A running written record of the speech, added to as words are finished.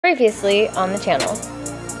Previously on the channel.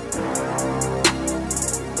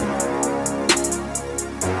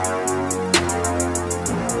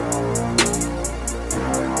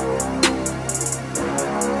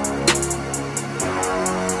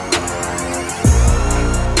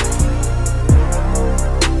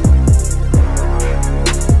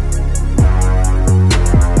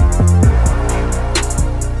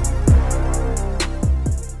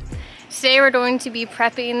 Today we're going to be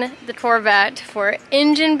prepping the Corvette for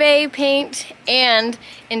engine bay paint and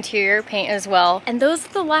interior paint as well. And those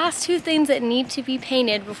are the last two things that need to be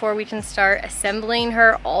painted before we can start assembling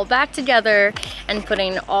her all back together and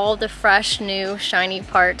putting all the fresh, new, shiny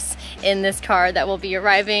parts in this car that will be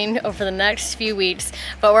arriving over the next few weeks.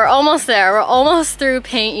 But we're almost there. We're almost through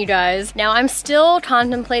paint, you guys. Now I'm still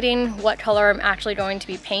contemplating what color I'm actually going to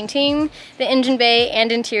be painting the engine bay and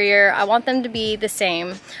interior. I want them to be the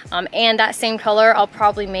same. And that same color, I'll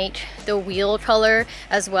probably make the wheel color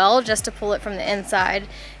as well, just to pull it from the inside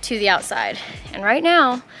to the outside. And right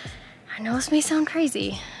now, I know this may sound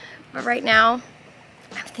crazy, but right now,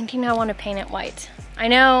 I'm thinking I want to paint it white. I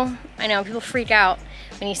know, people freak out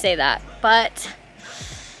when you say that, but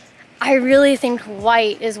I really think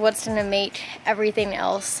white is what's gonna make everything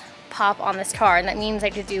else pop on this car. And that means I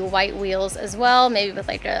could do white wheels as well, maybe with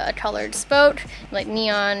like a colored spoke, like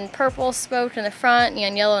neon purple spoke in the front,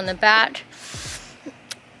 neon yellow in the back.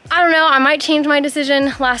 I don't know, I might change my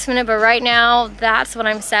decision last minute, but right now that's what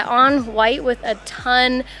I'm set on, white with a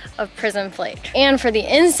ton of prism flake. And for the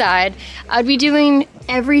inside, I'd be doing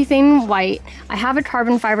everything white. I have a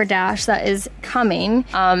carbon fiber dash that is coming.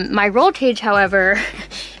 My roll cage, however,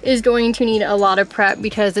 is going to need a lot of prep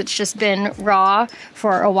because it's just been raw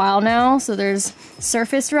for a while now, so there's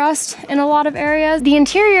surface rust in a lot of areas. The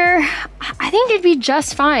interior, I think it'd be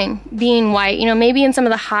just fine being white. You know, maybe in some of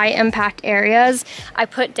the high impact areas, I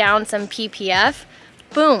put down some PPF.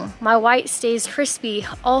 Boom, my white stays crispy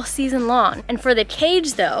all season long. And for the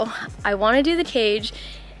cage though, I wanna do the cage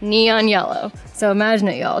neon yellow. So imagine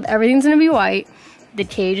it, y'all. Everything's gonna be white. The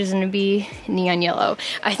cage is gonna be neon yellow.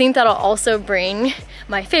 I think that'll also bring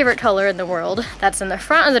my favorite color in the world that's in the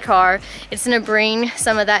front of the car. It's gonna bring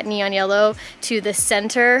some of that neon yellow to the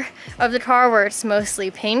center of the car where it's mostly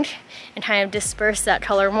pink and kind of disperse that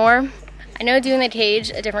color more. I know doing the cage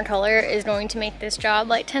a different color is going to make this job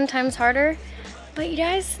like 10 times harder, but you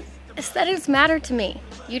guys, aesthetics matter to me.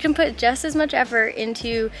 You can put just as much effort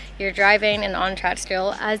into your driving and on-track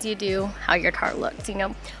skill as you do how your car looks, you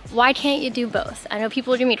know? Why can't you do both? I know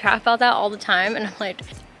people give me crap about that all the time, and I'm like,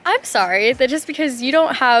 I'm sorry that just because you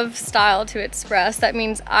don't have style to express, that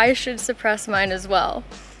means I should suppress mine as well.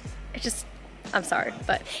 I'm sorry,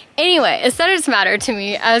 but anyway, aesthetics matter to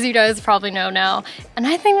me, as you guys probably know now, and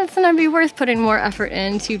I think it's gonna be worth putting more effort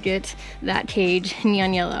in to get that cage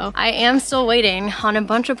neon yellow. I am still waiting on a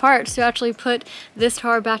bunch of parts to actually put this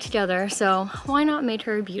car back together, so why not make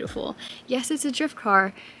her beautiful? Yes, it's a drift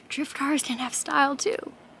car. Drift cars can have style too.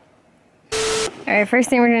 All right, first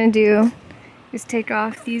thing we're gonna do is take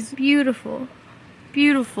off these beautiful,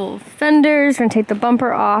 beautiful fenders. We're gonna take the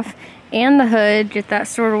bumper off and the hood, get that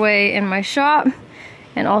stored away in my shop,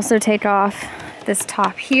 and also take off this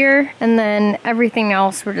top here, and then everything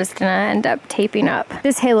else we're just gonna end up taping up.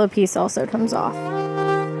 This halo piece also comes off.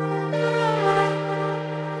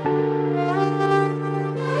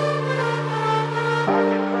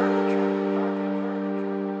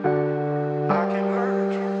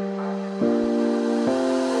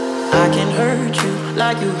 I can hurt you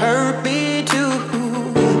like you hurt me too.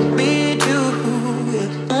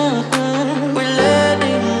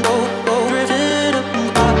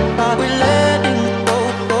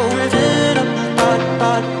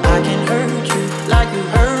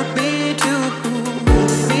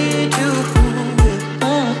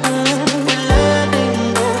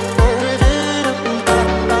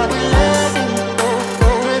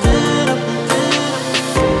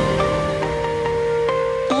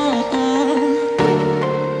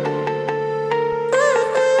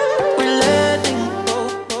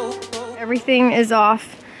 Everything is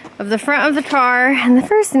off of the front of the car, and the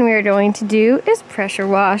first thing we are going to do is pressure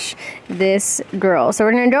wash this girl. So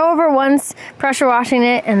we're going to go over once pressure washing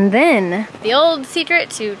it, and then the old secret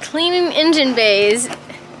to cleaning engine bays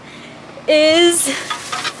is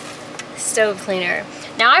stove cleaner.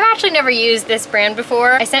 Now I've actually never used this brand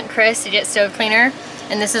before. I sent Chris to get stove cleaner,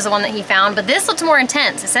 and this is the one that he found, but this looks more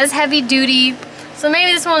intense. It says heavy duty, so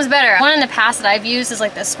maybe this one was better. One in the past that I've used is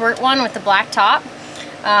like the squirt one with the black top.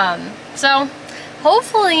 So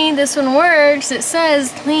hopefully this one works. It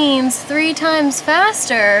says cleans 3 times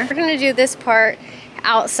faster. We're gonna do this part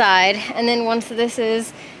outside, and then once this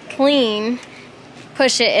is clean,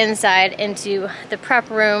 push it inside into the prep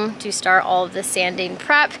room to start all of the sanding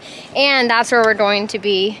prep. And that's where we're going to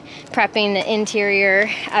be prepping the interior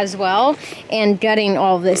as well and gutting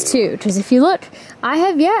all of this too. Because if you look, I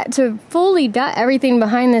have yet to fully gut everything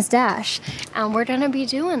behind this dash. And we're gonna be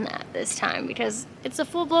doing that this time because it's a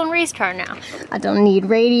full-blown race car now. I don't need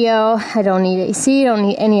radio, I don't need AC, I don't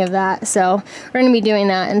need any of that. So we're gonna be doing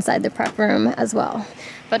that inside the prep room as well.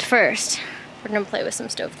 But first, we're gonna play with some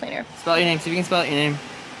stove cleaner. Spell your name, see if you can spell out your name.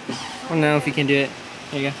 I don't know if you can do it.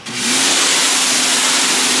 There you go.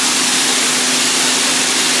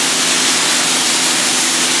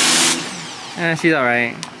 She's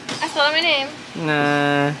alright. I spelled out my name.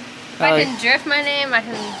 Nah. If I can drift my name, I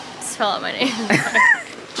can spell out my name.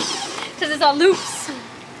 Because it's all loops.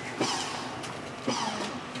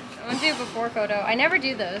 I'm gonna do a before photo. I never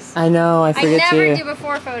do those. I know, I forget I never do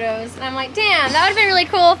before photos. And I'm like, damn, that would have been really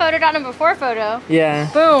cool if I would have done a before photo. Yeah.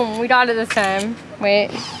 Boom, we got it this time.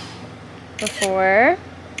 Wait. Before.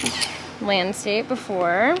 Landscape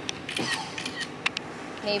before.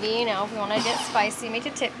 Maybe, you know, if we want to get spicy, make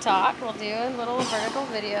a TikTok, we'll do a little vertical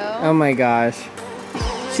video. Oh my gosh.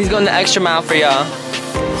 She's going the extra mile for y'all.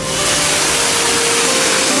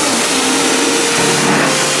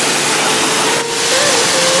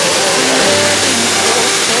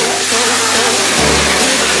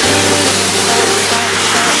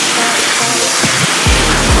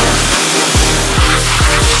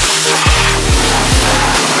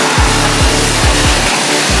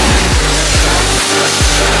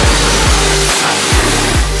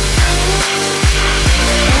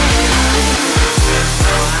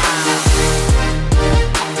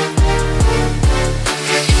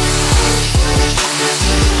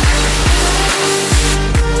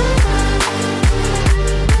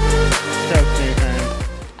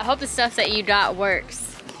 I hope the stuff that you got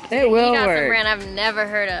works. It will you got work. some brand I've never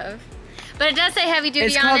heard of. But it does say heavy duty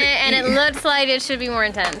It's on called it, and it looks like it should be more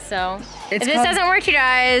intense, so. It's If this called- doesn't work, you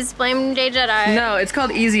guys, blame Jay Jedi. No, it's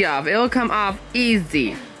called easy off. It'll come off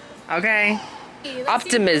easy. Okay? Let's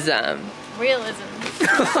Optimism. see. Realism.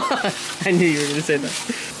 I knew you were gonna say that.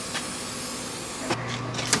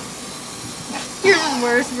 Yours is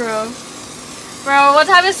worse, bro. Bro, what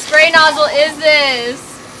type of spray nozzle is this?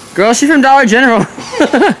 Girl, she's from Dollar General.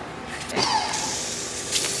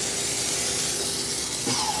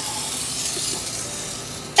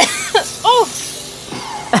 Oh!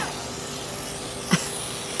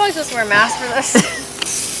 Probably supposed to wear a mask for this.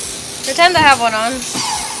 Pretend I have one on.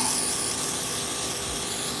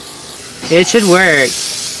 It should work.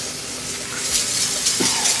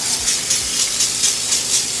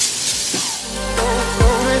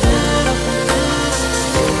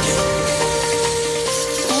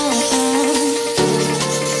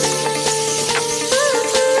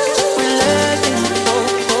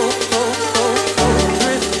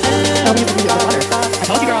 I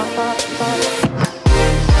told you, girl.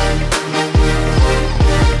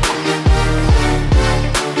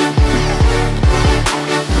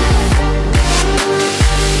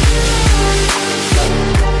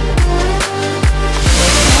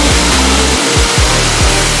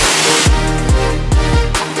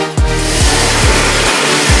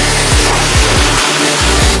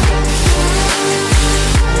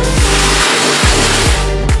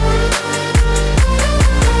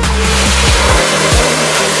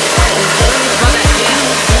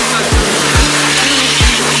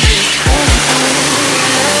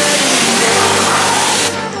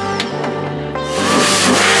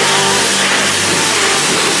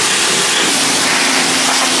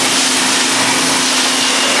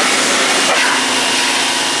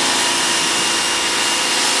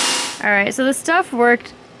 Alright, so the stuff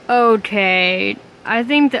worked okay. I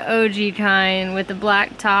think the OG kind with the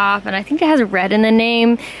black top, and I think it has a red in the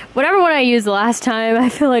name. Whatever one I used the last time, I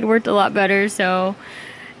feel like worked a lot better, so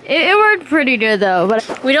it worked pretty good though.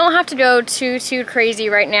 But we don't have to go too crazy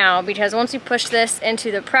right now, because once we push this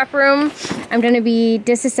into the prep room, I'm going to be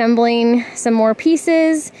disassembling some more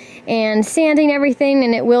pieces and sanding everything,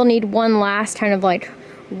 and it will need one last kind of like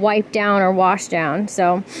wipe down or wash down.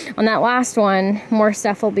 So on that last one, more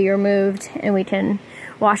stuff will be removed and we can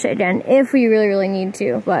wash it again if we really need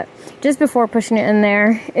to. But just before pushing it in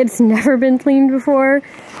there, it's never been cleaned before,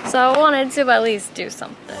 so I wanted to at least do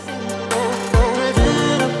something.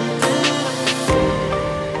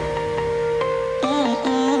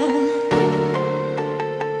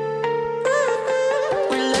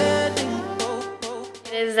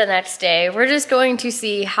 It is the next day. We're just going to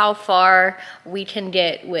see how far we can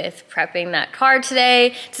get with prepping that car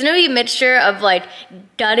today. It's gonna be a mixture of like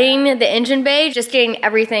gutting the engine bay, just getting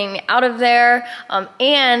everything out of there,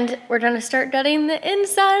 and we're gonna start gutting the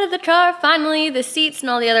inside of the car finally, the seats and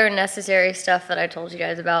all the other necessary stuff that I told you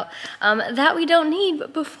guys about that we don't need.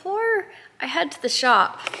 But before I head to the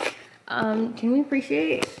shop, can we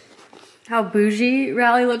appreciate how bougie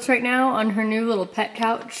Rally looks right now on her new little pet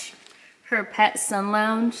couch? Her pet sun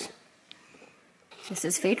lounge. This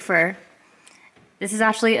is fake fur. This is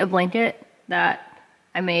actually a blanket that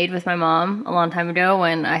I made with my mom a long time ago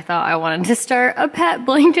when I thought I wanted to start a pet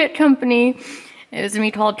blanket company. It was gonna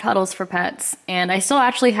be called Cuddles for Pets. And I still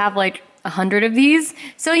actually have like 100 of these.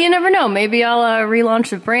 So you never know, maybe I'll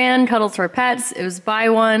relaunch the brand, Cuddles for Pets. It was buy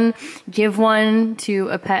one, give one to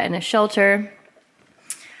a pet in a shelter.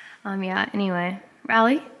 Yeah, anyway,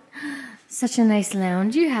 Rally, such a nice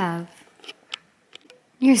lounge you have.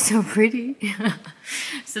 You're so pretty.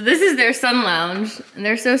 So this is their sun lounge, and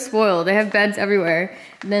they're so spoiled. They have beds everywhere.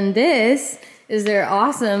 And then this is their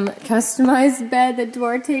awesome customized bed that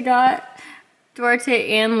Duarte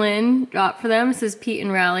and Lynn got for them. It says Pete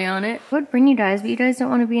and Rally on it. What would bring you guys, but you guys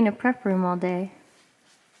don't want to be in a prep room all day.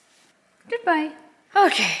 Goodbye.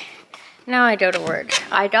 Okay, now I go to work.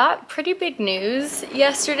 I got pretty big news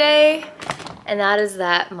yesterday, and that is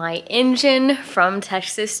that my engine from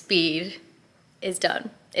Texas Speed is done.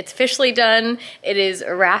 It's officially done. It is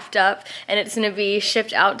wrapped up and it's gonna be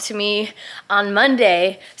shipped out to me on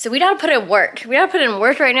Monday. So we gotta put in work. We gotta put in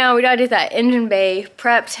work right now. We gotta get that engine bay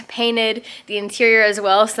prepped, painted, the interior as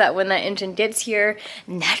well, so that when that engine gets here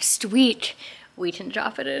next week, we can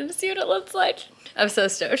drop it in and see what it looks like. I'm so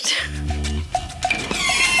stoked.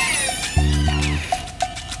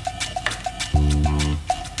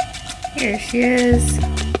 Here she is.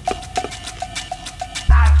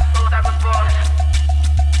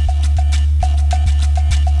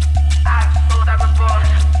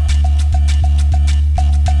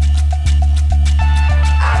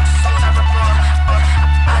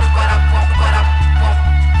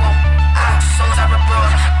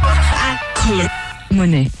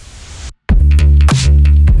 Money.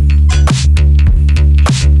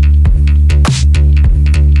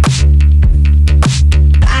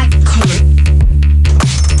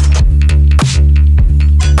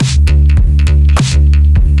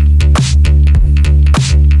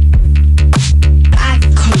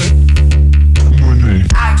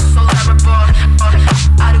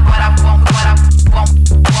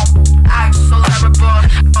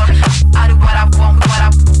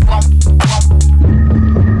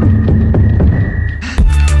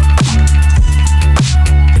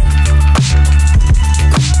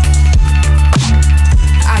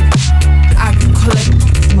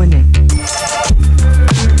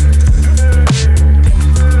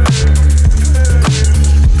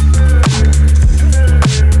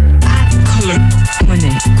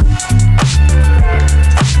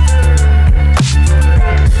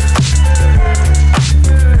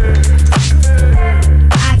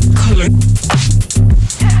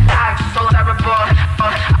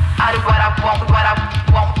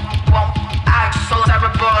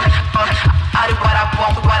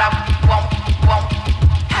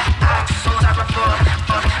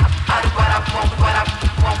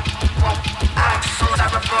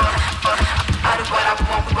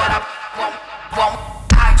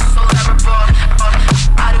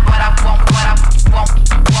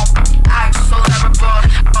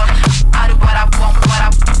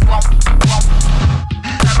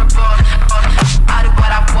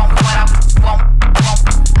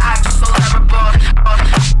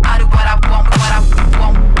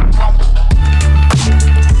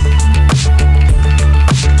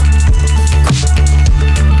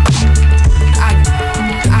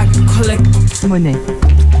 Money.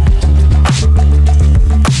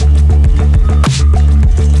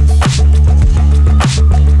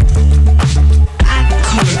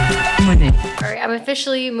 Alright, I'm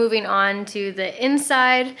officially moving on to the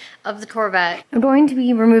inside of the Corvette. I'm going to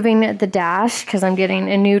be removing the dash because I'm getting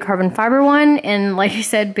a new carbon fiber one, and like I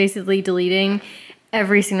said, basically deleting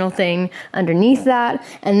every single thing underneath that.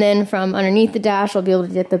 And then from underneath the dash, I'll be able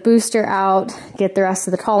to get the booster out, get the rest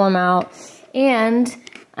of the column out, and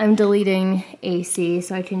I'm deleting AC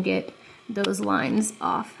so I can get those lines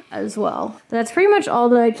off as well. But that's pretty much all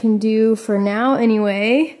that I can do for now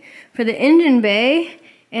anyway, for the engine bay,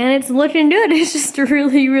 and it's looking good. It's just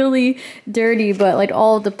really, really dirty, but like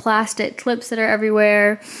all of the plastic clips that are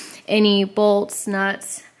everywhere, any bolts,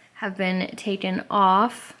 nuts have been taken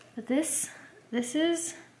off. But this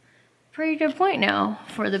is a pretty good point now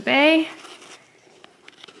for the bay.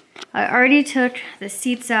 I already took the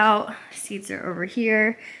seats out. Seats are over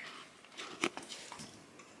here.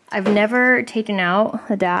 I've never taken out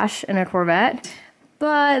a dash in a Corvette,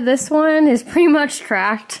 but this one is pretty much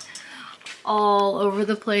cracked all over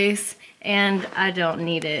the place and I don't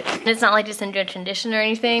need it. It's not like it's in good condition or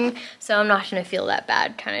anything, so I'm not gonna feel that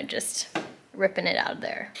bad, kind of just ripping it out of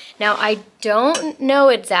there. Now, I don't know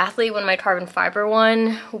exactly when my carbon fiber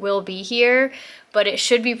one will be here, but it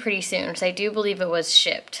should be pretty soon because I do believe it was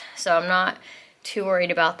shipped. So I'm not too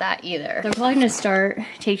worried about that either. So I'm probably gonna start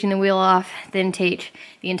taking the wheel off, then take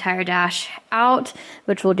the entire dash out,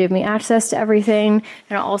 which will give me access to everything.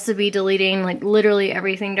 And I'll also be deleting like literally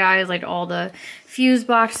everything, guys, like all the fuse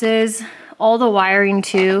boxes, all the wiring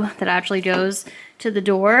too that actually goes to the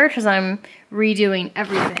door because I'm redoing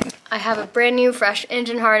everything. I have a brand new fresh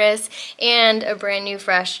engine harness and a brand new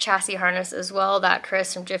fresh chassis harness as well that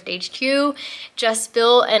Chris from Drift HQ just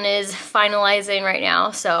built and is finalizing right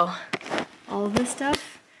now. So all of this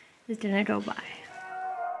stuff is gonna go by.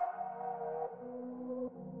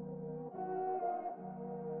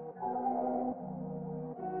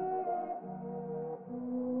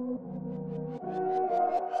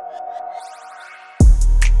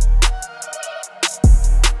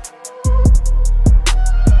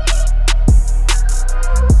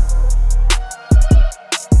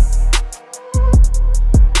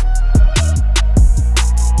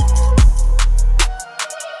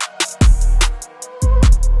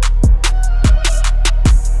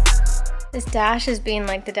 This dash is being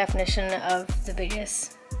like the definition of the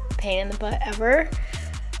biggest pain in the butt ever.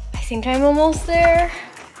 I think I'm almost there.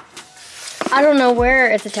 I don't know where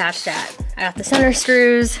it's attached at. I got the center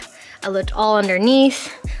screws. I looked all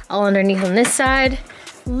underneath on this side.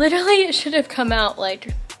 Literally, it should have come out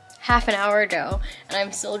like half an hour ago, and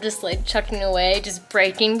I'm still just like chucking away, just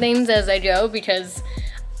breaking things as I go because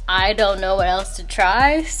I don't know what else to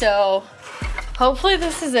try. So hopefully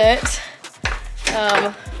this is it.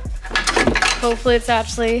 Hopefully it's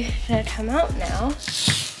actually gonna come out now. Let's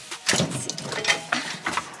see.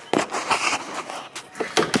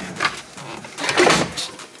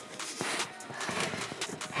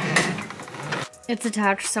 It's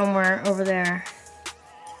attached somewhere over there,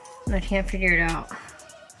 and I can't figure it out.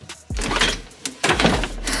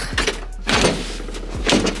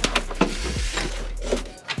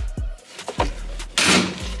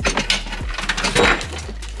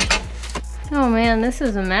 Oh man, this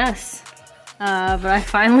is a mess. But I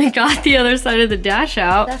finally got the other side of the dash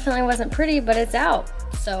out. Definitely wasn't pretty, but it's out,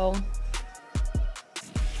 so.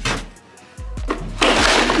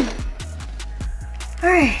 All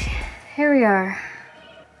right, here we are.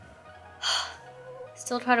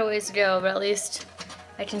 Still quite a ways to go, but at least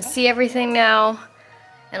I can see everything now,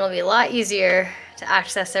 and it'll be a lot easier to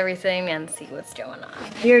access everything and see what's going on.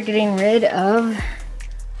 We are getting rid of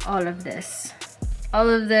all of this. All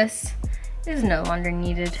of this is no longer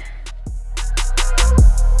needed.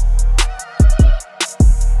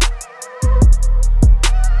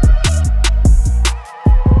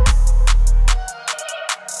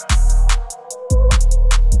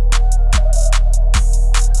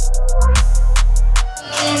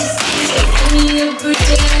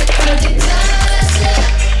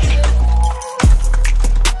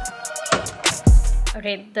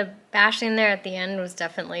 Okay, the bashing there at the end was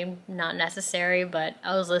definitely not necessary, but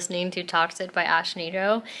I was listening to Toxic by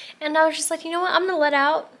Ashnito, and I was just like, you know what, I'm gonna let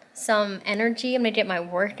out some energy, I'm gonna get my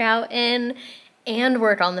workout in, and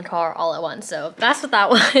work on the car all at once. So that's what that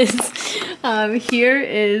was. Here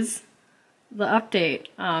is the update.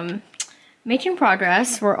 Making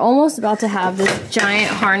progress. We're almost about to have this giant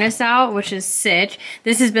harness out, which is sick.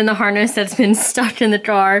 This has been the harness that's been stuck in the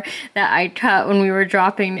car that I cut when we were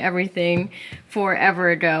dropping everything forever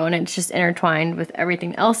ago, and it's just intertwined with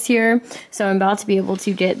everything else here. So I'm about to be able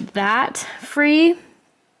to get that free.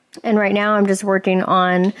 And right now I'm just working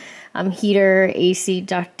on heater, AC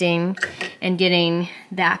ducting, and getting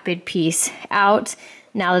that big piece out.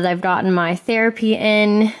 Now that I've gotten my therapy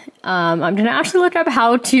in, I'm gonna actually look up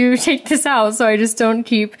how to take this out so I just don't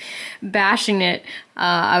keep bashing it.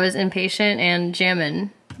 I was impatient and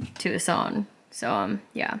jamming to a song. So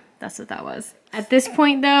yeah, that's what that was. At this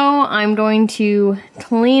point though, I'm going to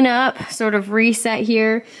clean up, sort of reset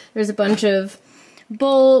here. There's a bunch of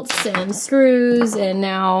bolts and screws and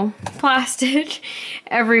now plastic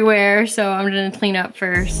everywhere. So I'm gonna clean up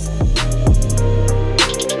first.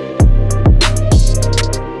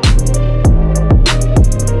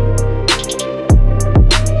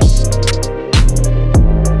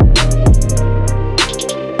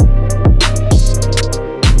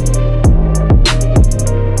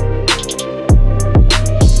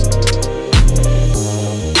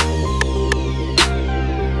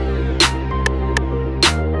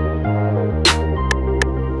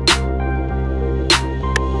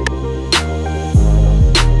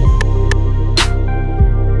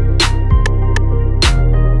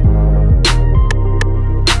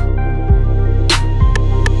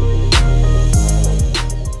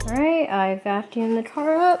 ducting the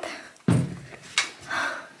car up.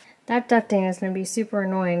 That ducting is going to be super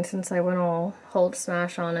annoying since I went all Hulk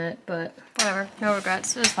smash on it, but whatever, no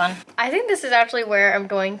regrets, it was fun. I think this is actually where I'm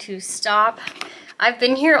going to stop. I've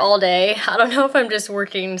been here all day. I don't know if I'm just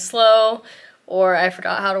working slow or I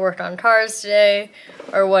forgot how to work on cars today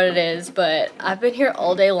or what it is, but I've been here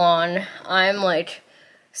all day long. I'm like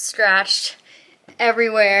scratched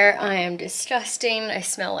everywhere. I am disgusting. I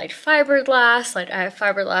smell like fiberglass. Like I have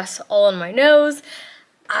fiberglass all on my nose.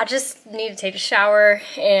 I just need to take a shower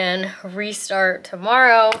and restart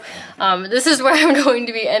tomorrow. This is where I'm going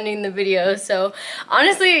to be ending the video. So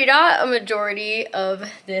honestly, I got a majority of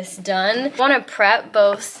this done. I want to prep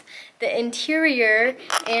both the interior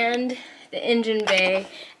and the engine bay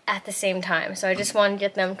at the same time. So I just want to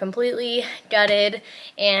get them completely gutted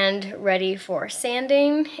and ready for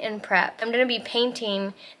sanding and prep. I'm going to be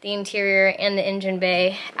painting the interior and the engine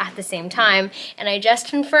bay at the same time, and I just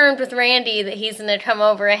confirmed with Randy that he's going to come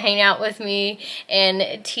over and hang out with me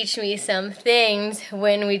and teach me some things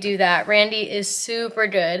when we do that. Randy is super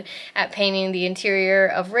good at painting the interior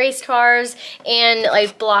of race cars and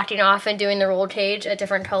like blocking off and doing the roll cage a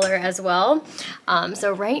different color as well.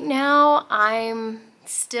 So right now I'm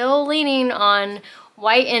still leaning on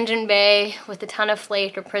white engine bay with a ton of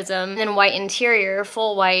flake or prism, and then white interior,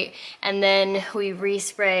 full white, and then we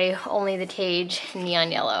respray only the cage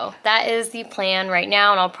neon yellow. That is the plan right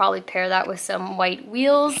now, and I'll probably pair that with some white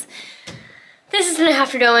wheels. This is gonna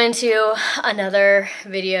have to go into another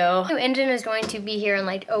video. The new engine is going to be here in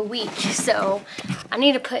like a week, so I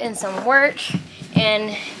need to put in some work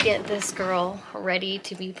and get this girl ready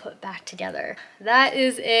to be put back together. That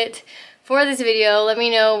is it for this video. Let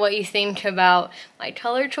me know what you think about my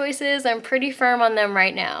color choices. I'm pretty firm on them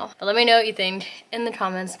right now, but let me know what you think in the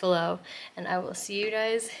comments below, and I will see you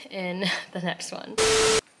guys in the next one.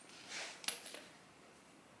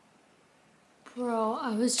 Bro,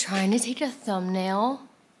 I was trying to take a thumbnail.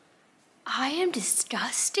 I am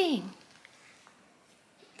disgusting.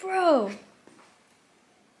 Bro.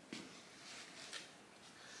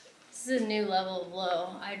 This is a new level of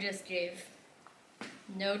low. I just gave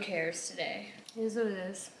no cares today. It is what it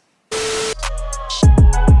is.